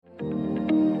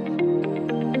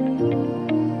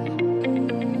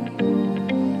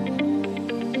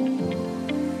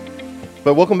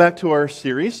But welcome back to our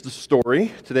series, The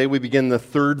Story. Today we begin the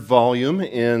third volume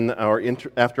in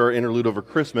after our interlude over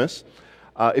Christmas.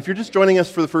 If you're just joining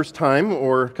us for the first time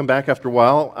or come back after a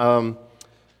while,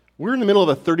 we're in the middle of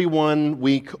a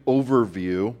 31-week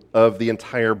overview of the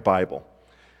entire Bible.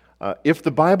 If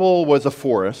the Bible was a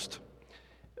forest,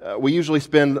 we usually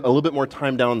spend a little bit more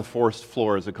time down on the forest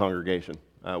floor as a congregation.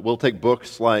 We'll take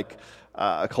books like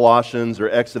Colossians or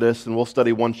Exodus, and we'll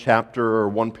study one chapter or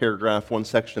one paragraph, one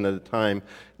section at a time,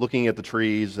 looking at the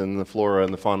trees and the flora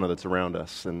and the fauna that's around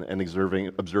us and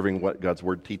observing what God's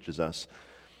Word teaches us.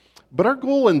 But our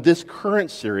goal in this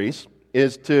current series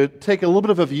is to take a little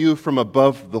bit of a view from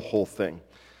above the whole thing.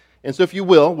 And so if you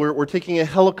will, we're taking a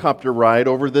helicopter ride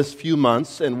over this few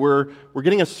months, and we're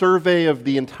getting a survey of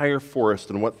the entire forest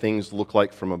and what things look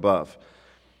like from above.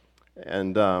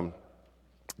 And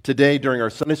today, during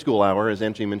our Sunday school hour, as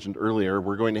Angie mentioned earlier,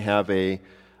 we're going to have a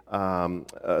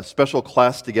special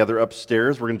class together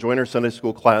upstairs. We're going to join our Sunday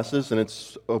school classes, and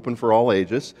it's open for all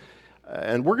ages.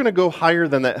 And we're going to go higher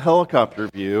than that helicopter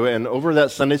view, and over that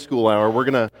Sunday school hour, we're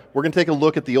going to take a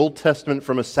look at the Old Testament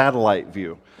from a satellite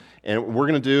view. And we're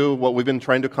going to do what we've been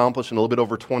trying to accomplish in a little bit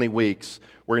over 20 weeks.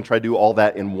 We're going to try to do all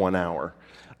that in 1 hour.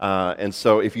 And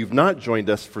so if you've not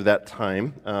joined us for that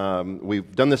time,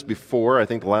 we've done this before. I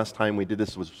think the last time we did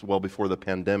this was well before the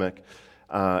pandemic.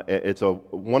 It's a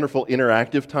wonderful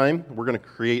interactive time. We're going to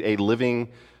create a living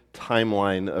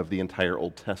timeline of the entire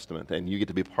Old Testament, and you get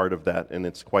to be part of that, and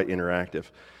it's quite interactive.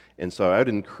 And so I would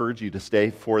encourage you to stay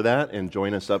for that and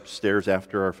join us upstairs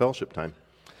after our fellowship time.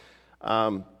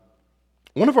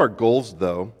 One of our goals,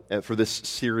 though, for this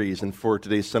series and for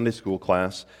today's Sunday school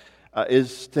class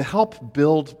is to help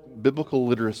build biblical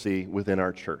literacy within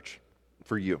our church,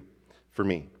 for you, for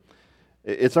me.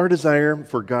 It's our desire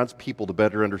for God's people to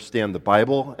better understand the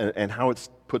Bible and how it's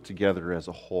put together as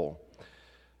a whole,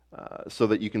 so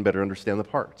that you can better understand the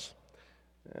parts.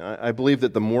 I believe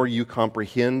that the more you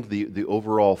comprehend the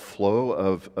overall flow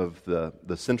of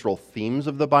the central themes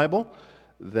of the Bible,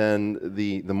 then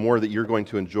the more that you're going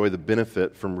to enjoy the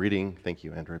benefit from reading. Thank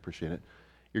you, Andrew, I appreciate it.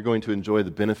 You're going to enjoy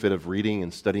the benefit of reading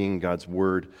and studying God's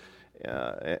Word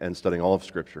and studying all of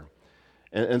Scripture.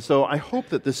 And so I hope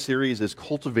that this series is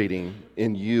cultivating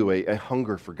in you a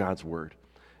hunger for God's Word,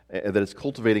 and that it's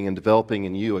cultivating and developing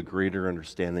in you a greater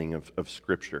understanding of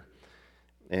Scripture.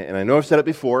 And I know I've said it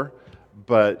before,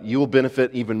 but you will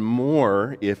benefit even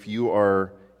more if you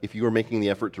are making the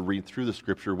effort to read through the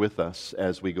Scripture with us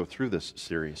as we go through this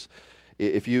series.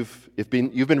 If you've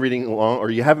been reading along, or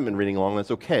you haven't been reading along,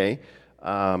 that's okay.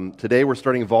 Today we're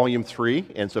starting Volume 3,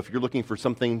 and so if you're looking for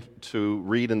something to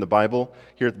read in the Bible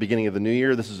here at the beginning of the new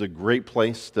year, this is a great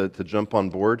place to jump on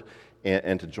board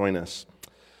and to join us.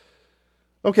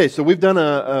 Okay, so we've done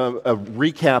a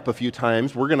recap a few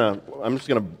times. I'm just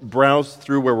going to browse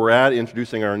through where we're at,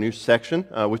 introducing our new section.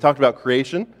 We talked about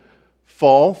creation,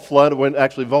 fall, flood,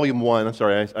 actually Volume 1, I'm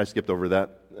sorry, I skipped over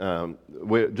that.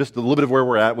 Just a little bit of where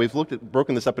we're at. We've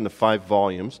broken this up into 5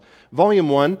 volumes. Volume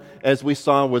 1, as we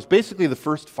saw, was basically the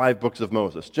first 5 books of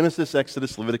Moses: Genesis,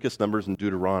 Exodus, Leviticus, Numbers, and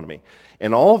Deuteronomy.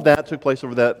 And all of that took place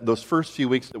over those first few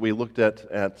weeks that we looked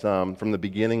at from the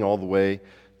beginning all the way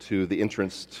to the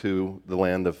entrance to the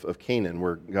land of Canaan,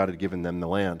 where God had given them the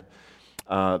land.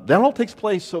 That all takes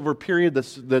place over a period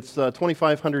that's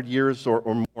 2,500 years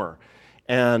or more.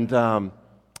 And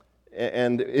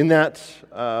in that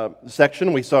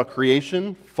section, we saw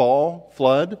creation, fall,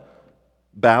 flood,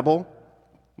 Babel,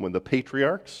 when the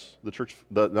patriarchs, not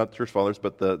the church fathers,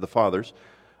 but the fathers,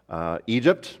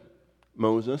 Egypt,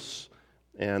 Moses,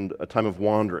 and a time of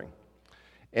wandering.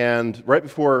 And right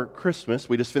before Christmas,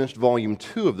 we just finished Volume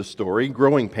 2 of the story,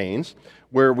 Growing Pains,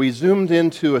 where we zoomed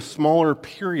into a smaller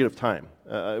period of time,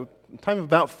 a time of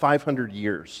about 500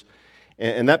 years.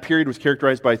 And that period was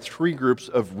characterized by 3 groups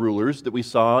of rulers that we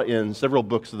saw in several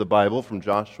books of the Bible, from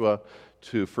Joshua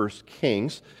to 1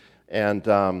 Kings. And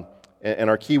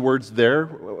our key words there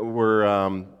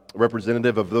were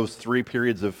representative of those 3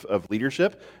 periods of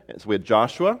leadership. And so we had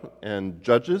Joshua and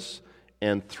Judges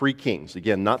and 3 kings.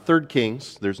 Again, not 3rd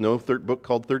Kings. There's no third book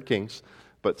called 3rd Kings,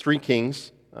 but 3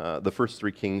 kings, the first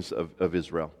 3 kings of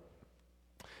Israel.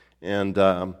 And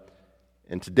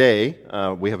today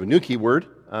we have a new key word.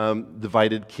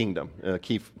 Divided kingdom,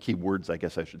 key words, I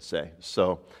guess I should say.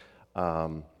 So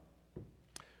I'm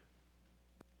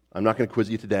not going to quiz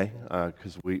you today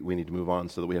because we need to move on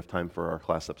so that we have time for our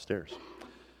class upstairs.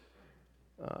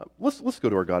 Let's go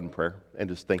to our God in prayer and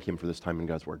just thank Him for this time in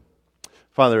God's Word.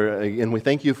 Father, again, we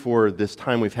thank You for this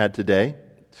time we've had today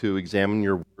to examine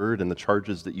Your Word and the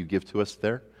charges that You give to us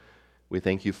there. We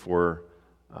thank You for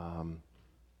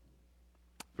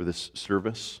this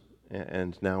service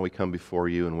And now we come before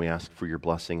you and we ask for your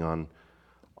blessing on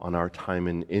our time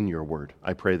in your word.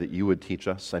 I pray that you would teach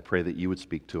us. I pray that you would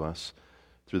speak to us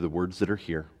through the words that are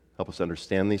here. Help us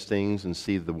understand these things and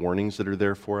see the warnings that are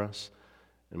there for us,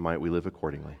 and might we live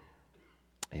accordingly.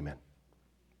 Amen.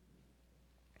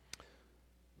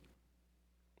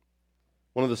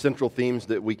 One of the central themes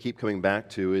that we keep coming back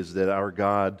to is that our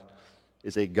God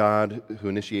is a God who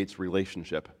initiates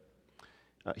relationship.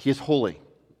 He is holy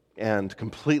and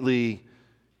completely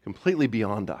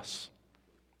beyond us.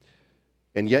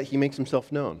 And yet he makes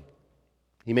himself known.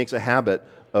 He makes a habit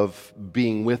of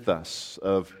being with us,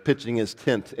 of pitching his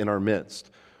tent in our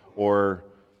midst, or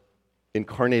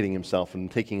incarnating himself and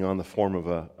taking on the form of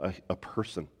a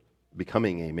person,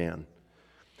 becoming a man.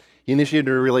 He initiated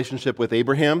a relationship with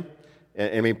Abraham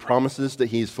and made promises that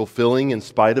he's fulfilling in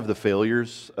spite of the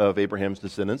failures of Abraham's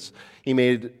descendants. He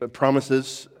made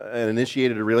promises and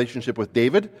initiated a relationship with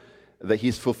David that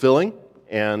he's fulfilling,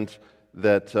 and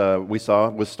that we saw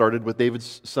was started with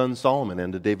David's son Solomon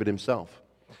and to David himself.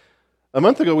 A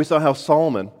month ago, we saw how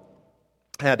Solomon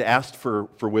had asked for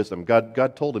wisdom.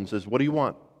 God told him, says, "What do you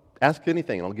want? Ask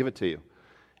anything, and I'll give it to you."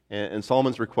 And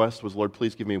Solomon's request was, "Lord,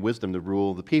 please give me wisdom to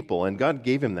rule the people." And God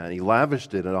gave him that. He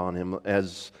lavished it on him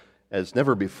as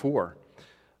never before.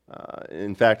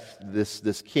 In fact,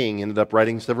 this king ended up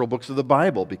writing several books of the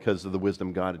Bible because of the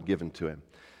wisdom God had given to him.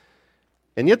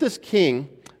 And yet this king,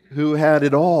 who had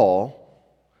it all,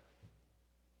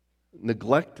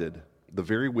 neglected the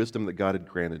very wisdom that God had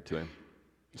granted to him.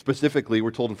 Specifically,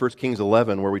 we're told in 1 Kings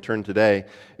 11, where we turn today,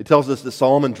 it tells us that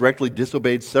Solomon directly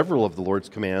disobeyed several of the Lord's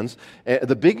commands,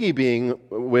 the biggie being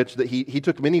which that he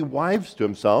took many wives to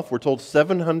himself. We're told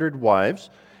 700 wives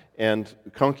and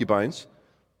concubines,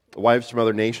 wives from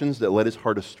other nations that led his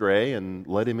heart astray and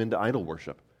led him into idol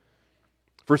worship.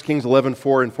 1 Kings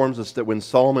 11:4 informs us that when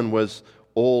Solomon was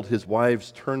old, his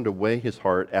wives turned away his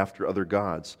heart after other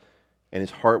gods, and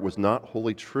his heart was not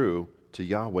wholly true to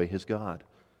Yahweh his God,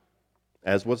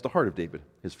 as was the heart of David,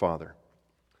 his father.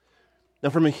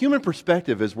 Now, from a human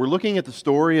perspective, as we're looking at the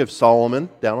story of Solomon,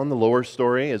 down on the lower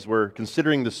story, as we're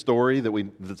considering the story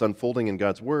that's unfolding in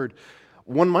God's Word,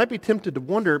 one might be tempted to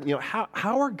wonder,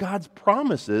 how are God's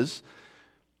promises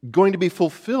going to be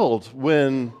fulfilled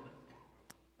when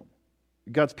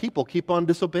God's people keep on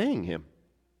disobeying Him?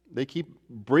 They keep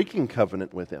breaking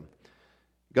covenant with Him.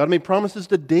 God made promises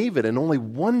to David, and only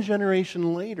one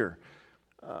generation later,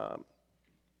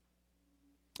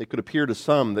 it could appear to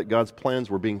some that God's plans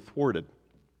were being thwarted,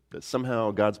 that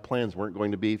somehow God's plans weren't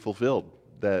going to be fulfilled.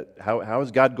 That how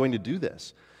is God going to do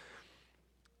this?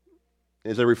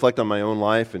 As I reflect on my own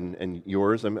life and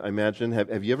yours, I imagine,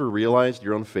 have you ever realized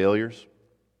your own failures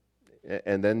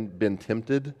and then been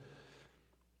tempted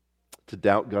to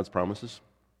doubt God's promises?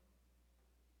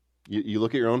 You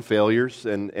look at your own failures,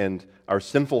 and our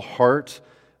sinful heart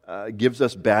gives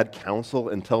us bad counsel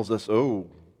and tells us, "Oh,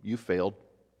 you failed.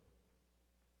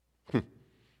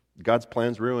 God's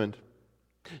plan's ruined.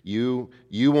 He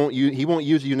won't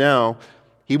use you now.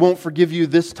 He won't forgive you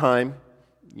this time.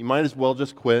 You might as well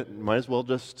just quit. You might as well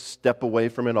just step away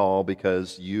from it all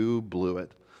because you blew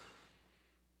it."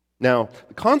 Now,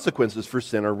 the consequences for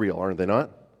sin are real, aren't they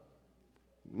not?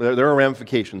 There are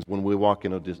ramifications when we walk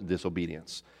in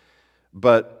disobedience.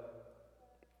 But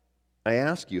I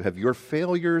ask you, have your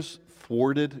failures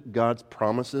thwarted God's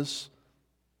promises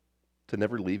to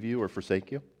never leave you or forsake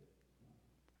you?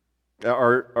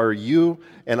 Are you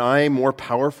and I more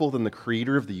powerful than the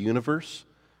creator of the universe?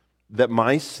 That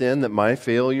my sin, that my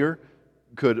failure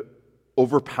could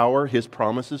overpower His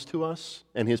promises to us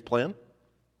and His plan?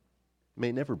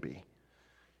 May never be.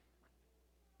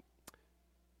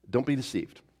 Don't be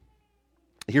deceived.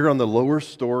 Here on the lower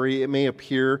story, it may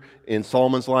appear in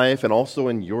Solomon's life and also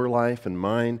in your life and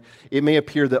mine, it may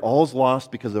appear that all's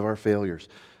lost because of our failures.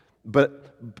 But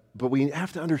we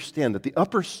have to understand that the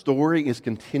upper story is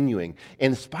continuing.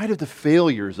 And in spite of the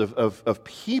failures of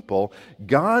people,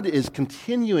 God is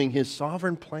continuing His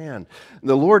sovereign plan.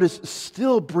 The Lord is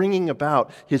still bringing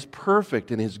about His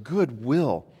perfect and His good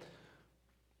will.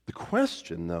 The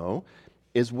question, though,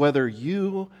 is whether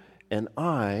you and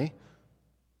I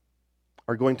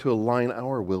are going to align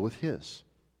our will with His.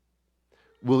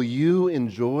 Will you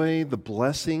enjoy the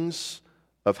blessings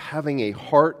of having a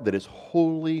heart that is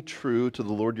wholly true to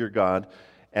the Lord your God,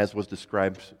 as was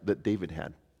described that David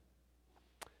had?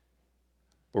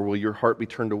 Or will your heart be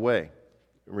turned away,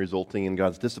 resulting in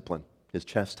God's discipline, His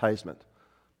chastisement,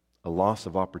 a loss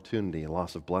of opportunity, a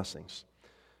loss of blessings?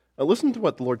 Listen to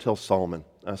what the Lord tells Solomon,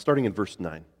 starting in verse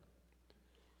 9. It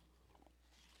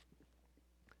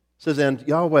says, "And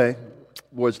Yahweh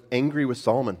was angry with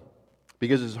Solomon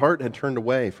because his heart had turned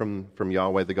away from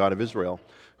Yahweh, the God of Israel,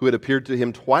 who had appeared to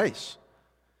him twice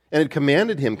and had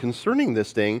commanded him concerning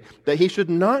this thing that he should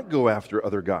not go after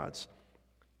other gods.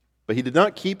 But he did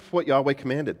not keep what Yahweh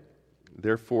commanded.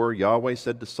 Therefore Yahweh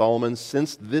said to Solomon,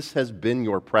 since this has been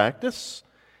your practice,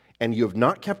 and you have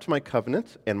not kept my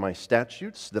covenant and my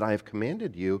statutes that I have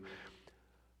commanded you,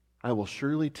 I will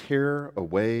surely tear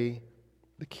away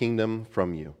the kingdom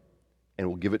from you and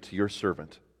will give it to your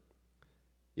servant.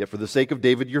 Yet for the sake of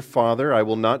David your father, I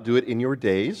will not do it in your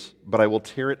days, but I will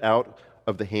tear it out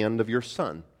of the hand of your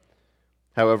son.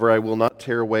 However, I will not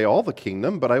tear away all the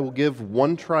kingdom, but I will give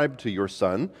one tribe to your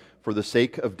son for the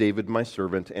sake of David my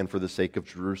servant and for the sake of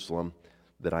Jerusalem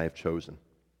that I have chosen.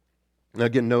 Now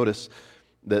again, notice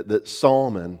that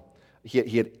Solomon,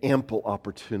 he had ample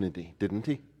opportunity, didn't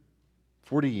he?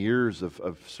 40 years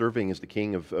of serving as the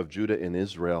king of Judah and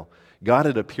Israel. God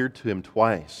had appeared to him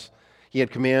twice. He had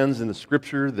commands in the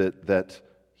Scripture that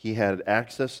he had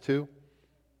access to,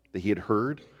 that he had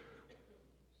heard.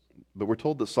 But we're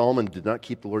told that Solomon did not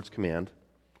keep the Lord's command.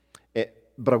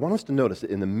 But I want us to notice that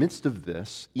in the midst of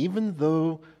this, even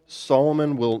though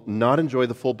Solomon will not enjoy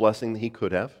the full blessing that he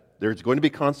could have, there's going to be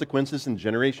consequences in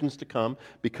generations to come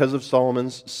because of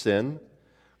Solomon's sin,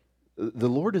 the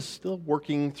Lord is still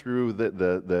working through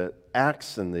the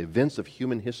acts and the events of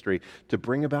human history to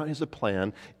bring about his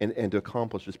plan and to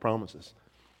accomplish his promises.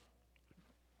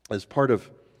 As part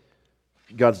of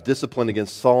God's discipline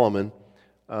against Solomon,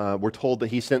 we're told that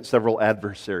he sent several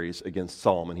adversaries against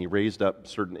Solomon. He raised up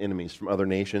certain enemies from other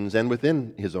nations and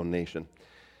within his own nation.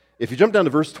 If you jump down to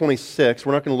verse 26,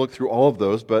 we're not going to look through all of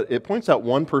those, but it points out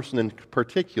one person in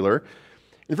particular.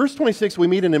 In verse 26, we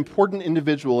meet an important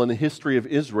individual in the history of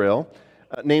Israel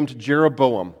named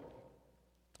Jeroboam.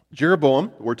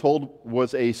 Jeroboam, we're told,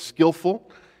 was a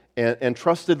skillful and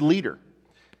trusted leader.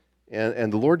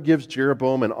 And the Lord gives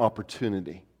Jeroboam an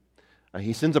opportunity.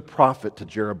 He sends a prophet to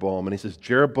Jeroboam, and he says,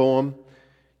 Jeroboam,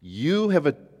 you have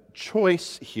a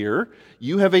choice here.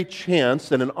 You have a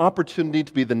chance and an opportunity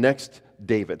to be the next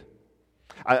David.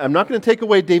 I'm not going to take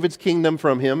away David's kingdom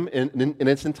from him in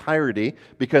its entirety,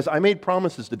 because I made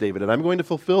promises to David, and I'm going to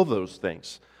fulfill those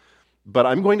things. But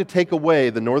I'm going to take away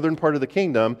the northern part of the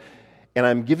kingdom, and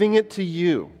I'm giving it to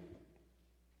you.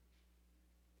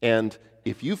 And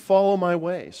if you follow my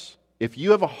ways, if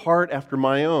you have a heart after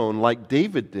my own, like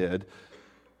David did,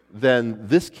 then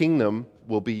this kingdom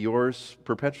will be yours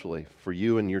perpetually for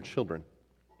you and your children.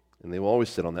 And they will always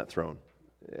sit on that throne.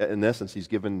 In essence, he's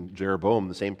given Jeroboam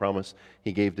the same promise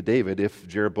he gave to David if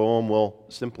Jeroboam will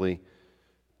simply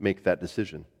make that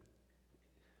decision.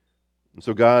 And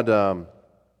so God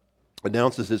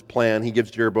announces his plan. He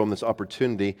gives Jeroboam this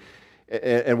opportunity.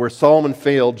 And where Solomon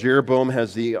failed, Jeroboam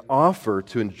has the offer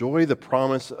to enjoy the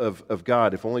promise of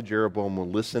God if only Jeroboam will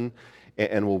listen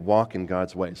and will walk in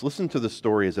God's ways. Listen to the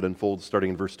story as it unfolds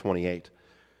starting in verse 28.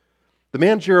 The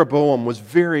man Jeroboam was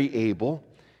very able,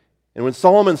 and when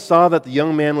Solomon saw that the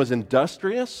young man was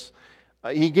industrious,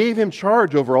 he gave him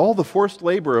charge over all the forced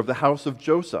labor of the house of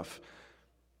Joseph.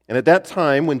 And at that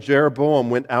time, when Jeroboam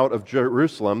went out of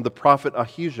Jerusalem, the prophet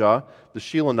Ahijah, the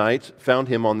Shilonite, found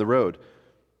him on the road.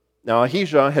 Now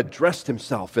Ahijah had dressed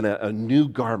himself in a new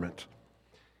garment,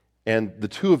 and the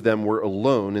two of them were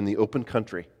alone in the open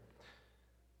country.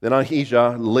 Then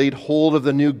Ahijah laid hold of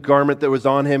the new garment that was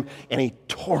on him, and he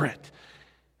tore it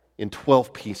in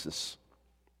 12 pieces.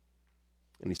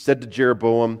 And he said to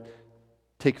Jeroboam,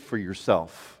 take for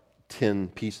yourself 10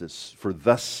 pieces. For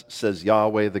thus says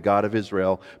Yahweh, the God of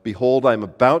Israel, behold, I am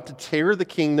about to tear the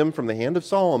kingdom from the hand of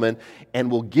Solomon and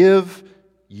will give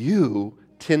you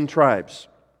 10 tribes.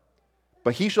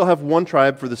 But he shall have one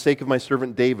tribe for the sake of my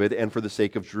servant David and for the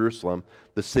sake of Jerusalem,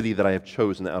 the city that I have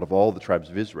chosen out of all the tribes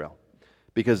of Israel.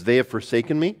 Because they have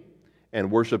forsaken me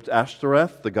and worshipped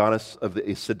Ashtoreth, the goddess of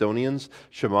the Sidonians,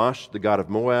 Shamash, the god of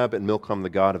Moab, and Milcom, the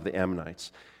god of the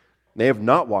Ammonites. They have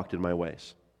not walked in my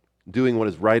ways, doing what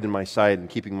is right in my sight and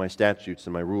keeping my statutes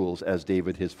and my rules as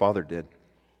David his father did.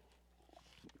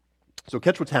 So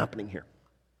catch what's happening here.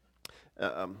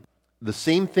 The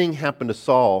same thing happened to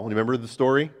Saul. Remember the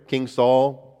story? King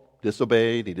Saul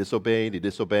disobeyed, he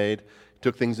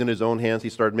took things in his own hands. He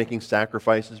started making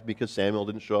sacrifices because Samuel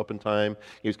didn't show up in time.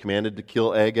 He was commanded to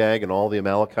kill Agag and all the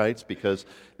Amalekites because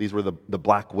these were the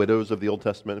black widows of the Old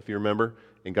Testament, if you remember.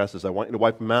 And God says, I want you to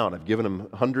wipe them out. I've given them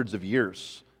hundreds of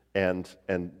years, and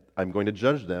I'm going to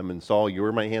judge them. And Saul, you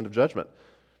are my hand of judgment.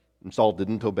 And Saul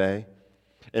didn't obey.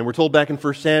 And we're told back in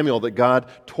 1 Samuel that God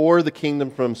tore the kingdom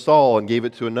from Saul and gave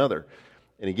it to another.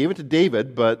 And he gave it to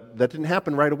David, but that didn't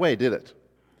happen right away, did it?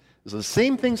 So the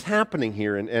same thing's happening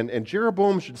here, and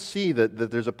Jeroboam should see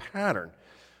that there's a pattern.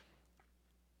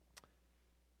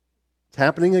 It's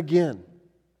happening again.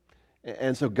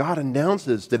 And so God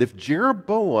announces that if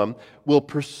Jeroboam will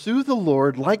pursue the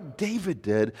Lord like David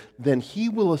did, then he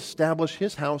will establish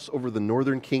his house over the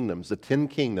northern kingdoms, the 10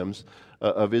 kingdoms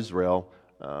of Israel,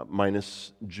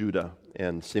 minus Judah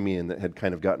and Simeon that had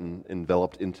kind of gotten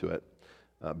enveloped into it.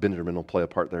 Benjamin will play a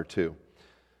part there too.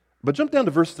 But jump down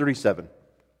to verse 37.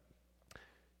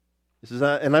 It says,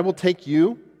 and I will take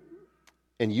you,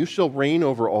 and you shall reign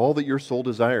over all that your soul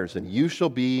desires, and you shall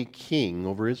be king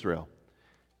over Israel.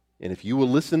 And if you will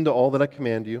listen to all that I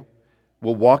command you,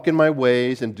 will walk in my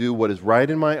ways and do what is right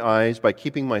in my eyes by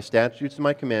keeping my statutes and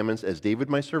my commandments, as David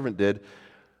my servant did,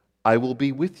 I will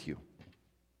be with you.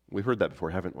 We've heard that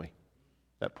before, haven't we?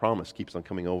 That promise keeps on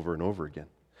coming over and over again.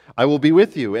 I will be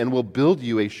with you and will build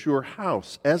you a sure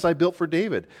house, as I built for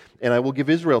David, and I will give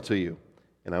Israel to you.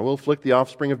 And I will afflict the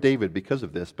offspring of David because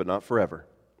of this, but not forever.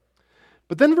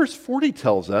 But then verse 40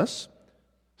 tells us,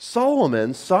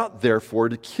 Solomon sought therefore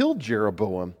to kill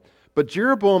Jeroboam. But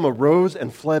Jeroboam arose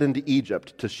and fled into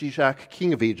Egypt, to Shishak,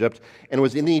 king of Egypt, and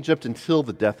was in Egypt until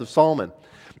the death of Solomon.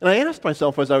 And I asked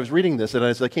myself as I was reading this, and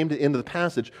as I came to the end of the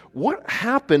passage, what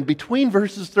happened between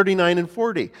verses 39 and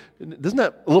 40? Isn't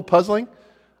that a little puzzling?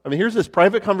 I mean, here's this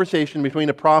private conversation between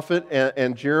a prophet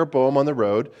and Jeroboam on the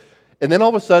road, and then all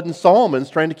of a sudden Solomon's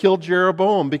trying to kill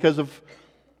Jeroboam because of,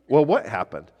 well, what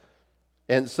happened?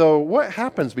 And so what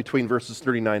happens between verses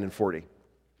 39 and 40?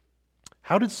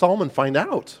 How did Solomon find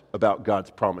out about God's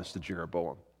promise to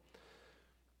Jeroboam?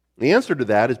 The answer to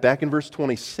that is back in verse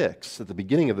 26, at the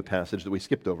beginning of the passage that we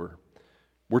skipped over.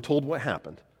 We're told what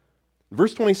happened. In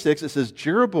verse 26, it says,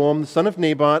 Jeroboam, the son of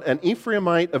Nebat, an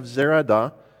Ephraimite of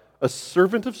Zeradah, a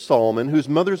servant of Solomon, whose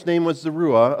mother's name was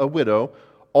Zeruiah, a widow,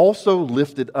 also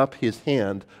lifted up his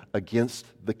hand against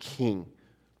the king.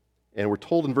 And we're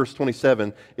told in verse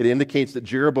 27, it indicates that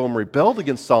Jeroboam rebelled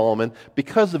against Solomon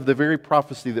because of the very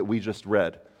prophecy that we just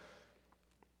read.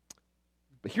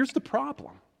 But here's the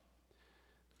problem.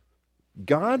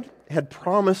 God had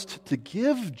promised to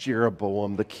give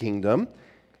Jeroboam the kingdom,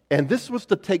 and this was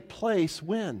to take place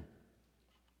when?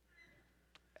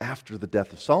 After the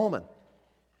death of Solomon.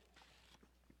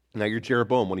 Now you're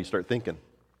Jeroboam when you start thinking,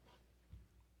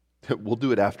 we'll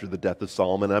do it after the death of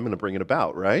Solomon, I'm going to bring it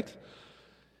about, right?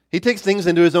 He takes things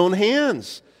into his own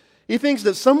hands. He thinks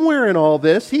that somewhere in all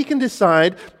this, he can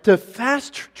decide to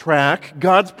fast-track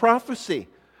God's prophecy.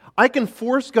 I can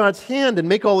force God's hand and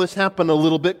make all this happen a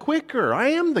little bit quicker. I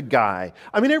am the guy.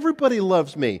 I mean, everybody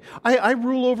loves me. I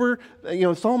rule over,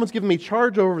 Solomon's given me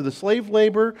charge over the slave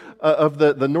labor of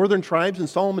the northern tribes, and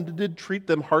Solomon did treat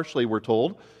them harshly, we're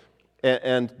told.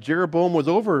 And Jeroboam was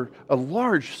over a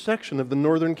large section of the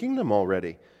northern kingdom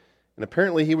already. And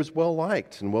apparently he was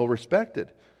well-liked and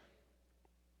well-respected.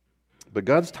 But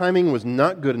God's timing was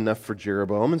not good enough for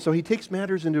Jeroboam, and so he takes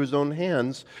matters into his own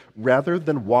hands rather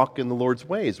than walk in the Lord's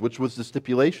ways, which was the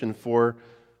stipulation for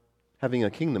having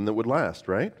a kingdom that would last,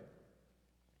 right?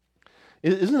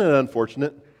 Isn't it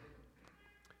unfortunate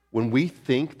when we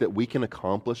think that we can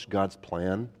accomplish God's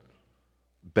plan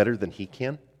better than He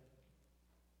can?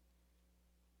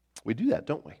 We do that,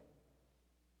 don't we?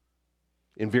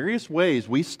 In various ways,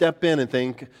 we step in and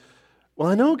think, well,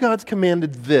 I know God's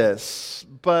commanded this,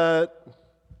 but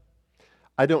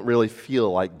I don't really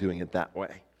feel like doing it that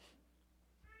way.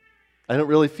 I don't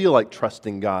really feel like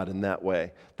trusting God in that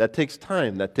way. That takes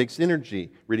time. That takes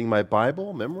energy. Reading my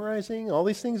Bible, memorizing, all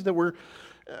these things that we're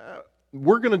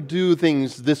going to do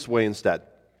things this way instead.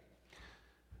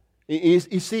 You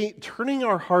see, turning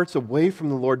our hearts away from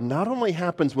the Lord not only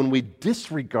happens when we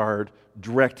disregard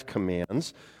direct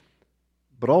commands,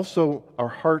 but also our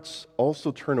hearts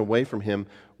also turn away from Him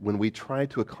when we try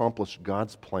to accomplish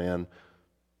God's plan,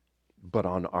 but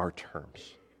on our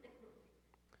terms.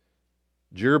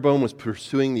 Jeroboam was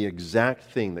pursuing the exact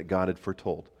thing that God had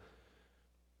foretold.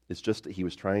 It's just that he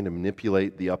was trying to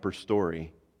manipulate the upper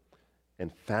story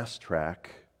and fast track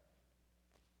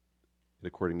it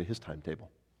according to his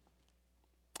timetable.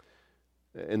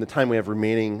 In the time we have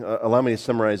remaining, allow me to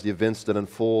summarize the events that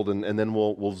unfold, and then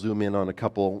we'll zoom in on a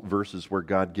couple verses where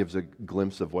God gives a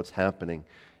glimpse of what's happening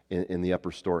in the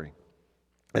upper story.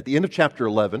 At the end of chapter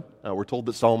 11, we're told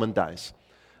that Solomon dies.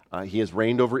 He has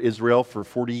reigned over Israel for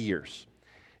 40 years,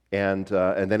 and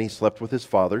then he slept with his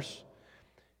fathers.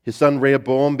 His son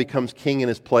Rehoboam becomes king in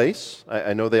his place.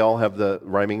 I know they all have the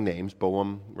rhyming names,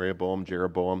 Boam, Rehoboam,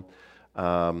 Jeroboam.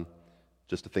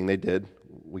 Just a thing they did.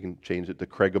 We can change it to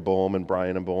Craig-a-Boam and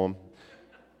Brian-a-Boam.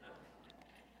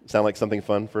 Sound like something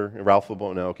fun for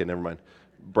Ralph-a-Boam? No, okay, never mind.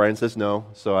 Brian says no,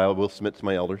 so I will submit to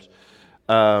my elders.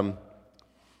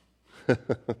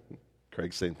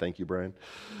 Craig's saying thank you, Brian.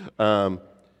 And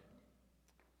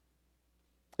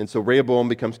so Rehoboam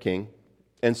becomes king.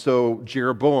 And so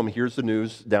Jeroboam hears the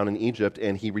news down in Egypt,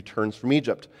 and he returns from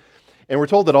Egypt. And we're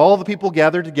told that all the people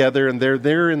gather together, and they're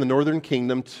there in the northern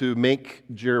kingdom to make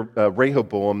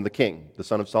Rehoboam the king, the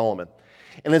son of Solomon.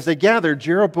 And as they gather,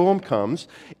 Jeroboam comes,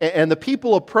 and the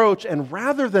people approach, and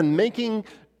rather than making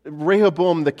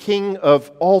Rehoboam the king of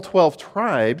all 12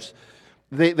 tribes,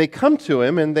 they come to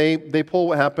him, and they pull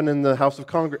what happened in the House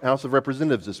of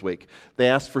Representatives this week. They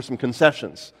ask for some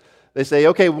concessions. They say,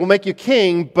 okay, we'll make you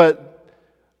king, but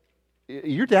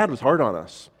your dad was hard on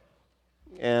us,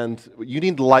 and you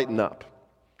need to lighten up.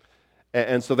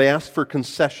 And so they asked for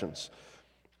concessions.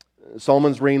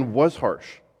 Solomon's reign was harsh.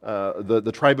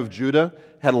 The tribe of Judah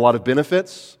had a lot of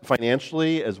benefits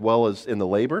financially as well as in the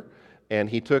labor, and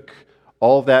he took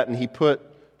all of that and he put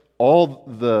all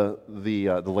the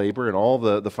labor and all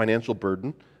the financial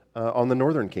burden on the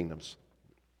northern kingdoms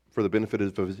for the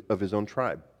benefit of his own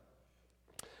tribe.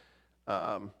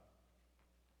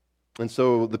 And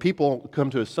so the people come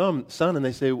to his son and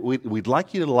they say, we'd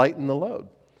like you to lighten the load.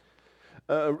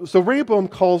 So Rehoboam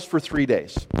calls for 3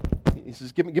 days. He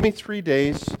says, give me 3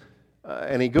 days,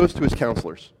 and he goes to his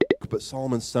counselors. But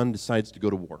Solomon's son decides to go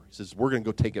to war. He says, we're going to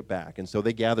go take it back. And so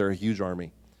they gather a huge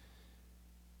army.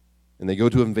 And they go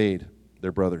to invade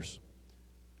their brothers,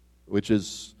 which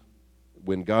is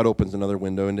when God opens another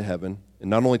window into heaven and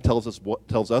not only tells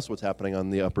us what's happening on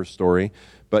the upper story,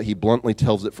 but he bluntly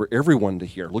tells it for everyone to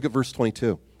hear. Look at verse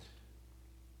 22.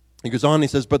 He goes on, he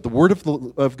says, but the word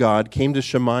of God came to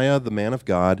Shemaiah, the man of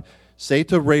God, say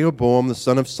to Rehoboam, the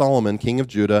son of Solomon, king of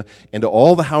Judah, and to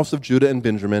all the house of Judah and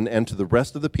Benjamin, and to the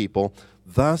rest of the people,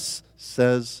 thus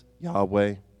says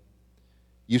Yahweh,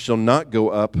 you shall not go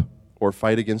up or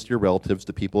fight against your relatives,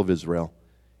 the people of Israel.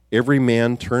 Every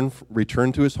man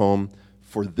return to his home,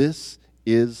 for this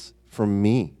is from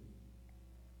me.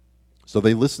 So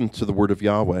they listened to the word of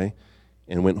Yahweh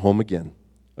and went home again,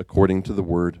 according to the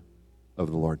word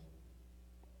of the Lord.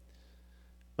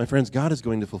 My friends, God is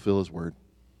going to fulfill his word.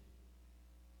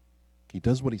 He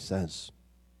does what he says.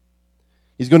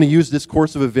 He's going to use this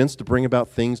course of events to bring about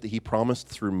things that he promised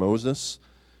through Moses,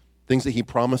 things that he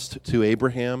promised to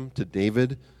Abraham, to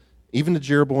David, even to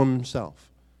Jeroboam himself.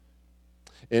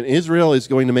 And Israel is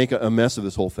going to make a mess of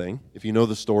this whole thing. If you know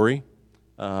the story,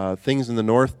 things in the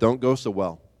north don't go so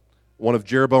well. One of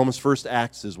Jeroboam's first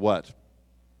acts is what?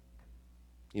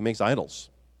 He makes idols.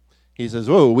 He says,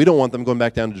 oh, we don't want them going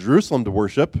back down to Jerusalem to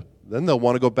worship. Then they'll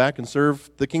want to go back and serve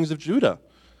the kings of Judah.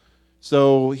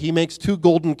 So he makes 2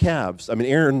 golden calves. I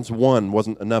mean, Aaron's one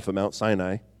wasn't enough at Mount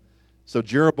Sinai. So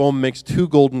Jeroboam makes 2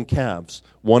 golden calves,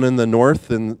 one in the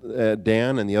north in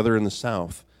Dan and the other in the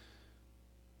south.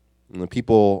 And the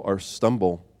people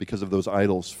stumble because of those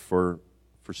idols for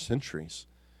centuries.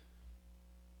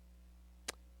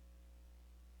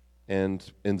 And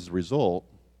as a result,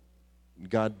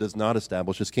 God does not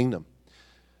establish his kingdom.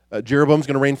 Jeroboam's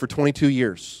going to reign for 22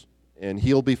 years, and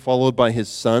he'll be followed by his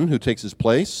son who takes his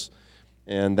place,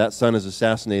 and that son is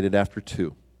assassinated after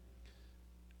 2.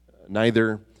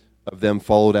 Neither of them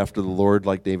followed after the Lord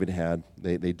like David had.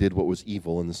 They did what was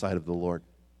evil in the sight of the Lord.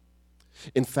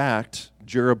 In fact,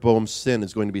 Jeroboam's sin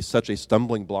is going to be such a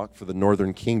stumbling block for the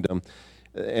northern kingdom,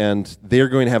 and they're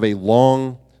going to have a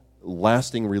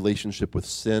long-lasting relationship with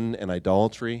sin and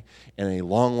idolatry, and a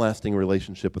long-lasting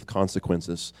relationship with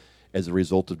consequences as a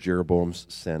result of Jeroboam's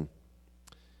sin.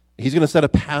 He's going to set a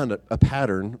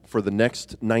pattern for the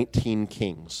next 19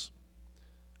 kings,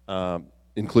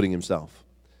 including himself.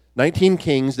 19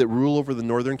 kings that rule over the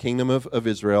northern kingdom of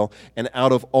Israel, and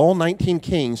out of all 19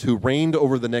 kings who reigned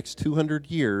over the next 200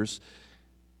 years,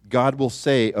 God will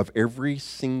say of every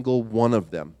single one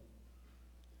of them,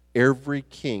 every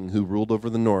king who ruled over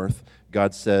the north,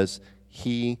 God says,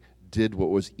 he did what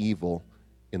was evil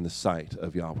in the sight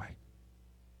of Yahweh.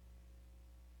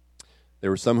 There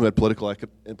were some who had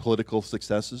political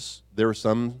successes. There were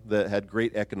some that had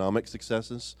great economic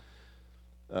successes.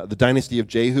 The dynasty of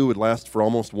Jehu would last for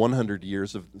almost 100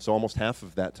 years, so almost half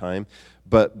of that time.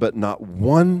 But not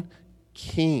one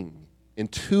king in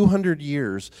 200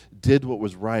 years did what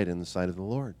was right in the sight of the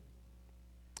Lord.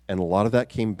 And a lot of that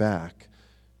came back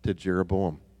to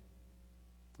Jeroboam.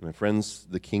 My friends,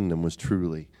 the kingdom was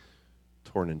truly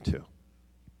torn in two.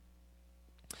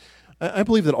 I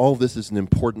believe that all of this is an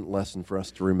important lesson for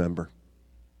us to remember.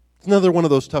 It's another one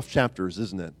of those tough chapters,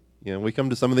 isn't it? You know, we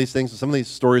come to some of these things, and some of these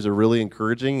stories are really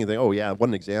encouraging. You think, oh, yeah, what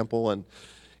an example. And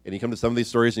you come to some of these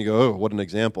stories, and you go, oh, what an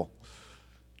example.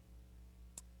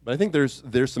 But I think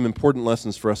there's some important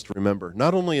lessons for us to remember,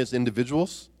 not only as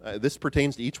individuals. This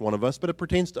pertains to each one of us, but it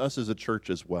pertains to us as a church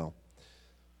as well.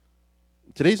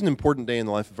 Today's an important day in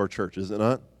the life of our church, is it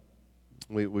not?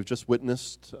 We've just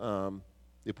witnessed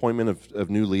the appointment of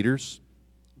new leaders.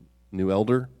 new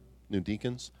elder, new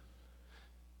deacons.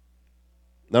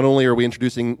 Not only are we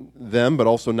introducing them, but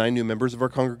also 9 new members of our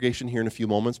congregation here in a few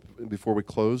moments before we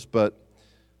close. But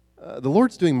the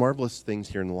Lord's doing marvelous things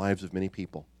here in the lives of many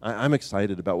people. I'm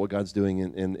excited about what God's doing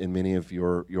in many of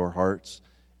your hearts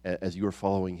as you are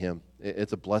following Him.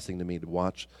 It's a blessing to me to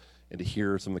watch and to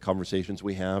hear some of the conversations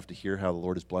we have, to hear how the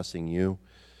Lord is blessing you.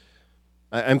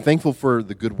 I'm thankful for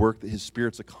the good work that His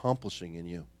Spirit's accomplishing in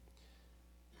you.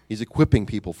 He's equipping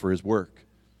people for His work.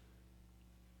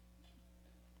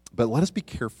 But let us be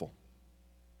careful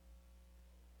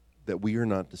that we are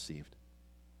not deceived.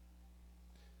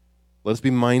 Let us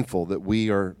be mindful that we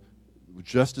are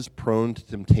just as prone to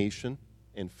temptation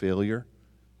and failure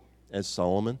as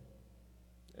Solomon,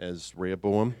 as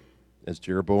Rehoboam, as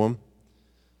Jeroboam.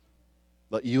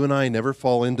 Let you and I never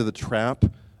fall into the trap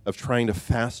of trying to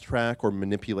fast track or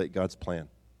manipulate God's plan,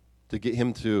 to get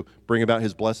Him to bring about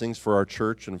His blessings for our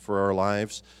church and for our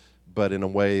lives, but in a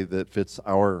way that fits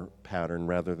our pattern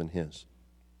rather than His.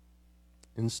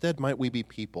 Instead, might we be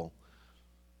people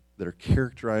that are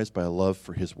characterized by a love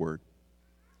for His Word?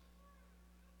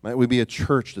 Might we be a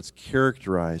church that's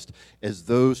characterized as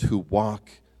those who walk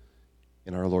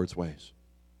in our Lord's ways?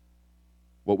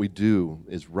 What we do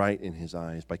is right in His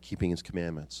eyes by keeping His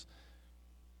commandments.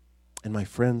 And my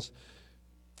friends,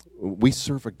 we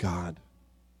serve a God.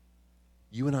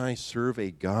 You and I serve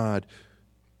a God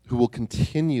who will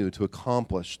continue to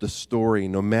accomplish the story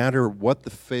no matter what the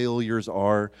failures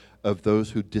are of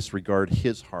those who disregard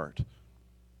His heart.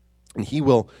 And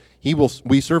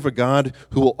we serve a God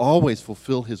who will always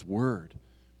fulfill His word.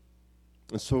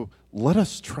 And so let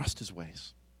us trust His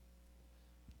ways.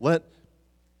 Let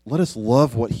us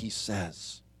love what He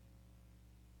says.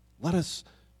 Let us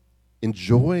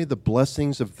enjoy the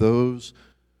blessings of those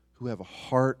who have a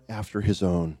heart after His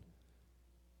own.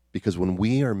 Because when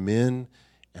we are men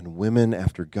and women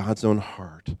after God's own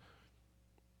heart,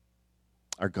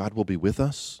 our God will be with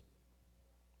us,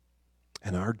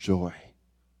 and our joy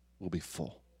will be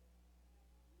full.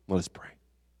 Let us pray.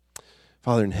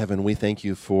 Father in heaven, we thank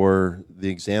You for the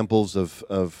examples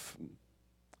of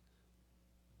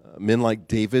men like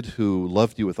David who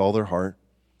loved You with all their heart,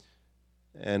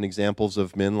 and examples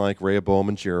of men like Rehoboam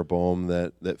and Jeroboam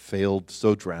that failed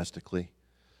so drastically.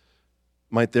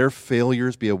 Might their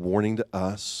failures be a warning to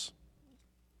us.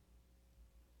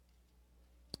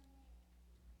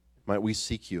 Might we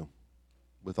seek You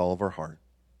with all of our heart.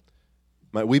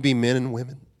 Might we be men and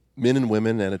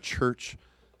women and a church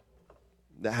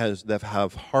that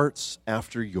have hearts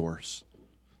after Yours.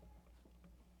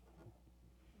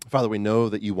 Father, we know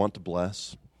that You want to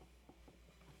bless.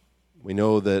 We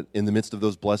know that in the midst of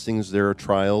those blessings there are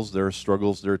trials, there are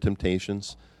struggles, there are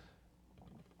temptations.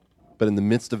 But in the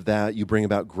midst of that, You bring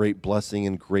about great blessing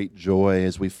and great joy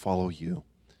as we follow You.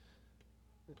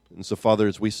 And so, Father,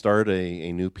 as we start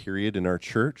a new period in our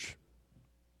church,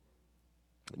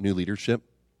 new leadership,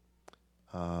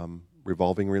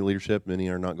 revolving leadership, many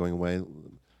are not going away.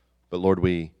 But Lord,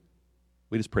 we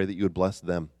just pray that You would bless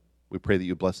them. We pray that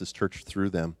You would bless this church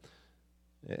through them.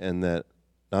 And that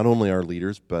not only our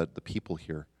leaders, but the people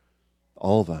here,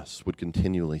 all of us would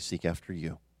continually seek after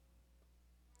You.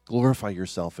 Glorify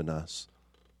Yourself in us.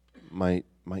 Might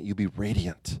You be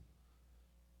radiant.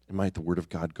 And might the Word of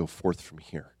God go forth from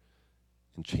here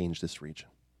and change this region.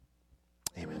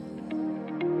 Amen.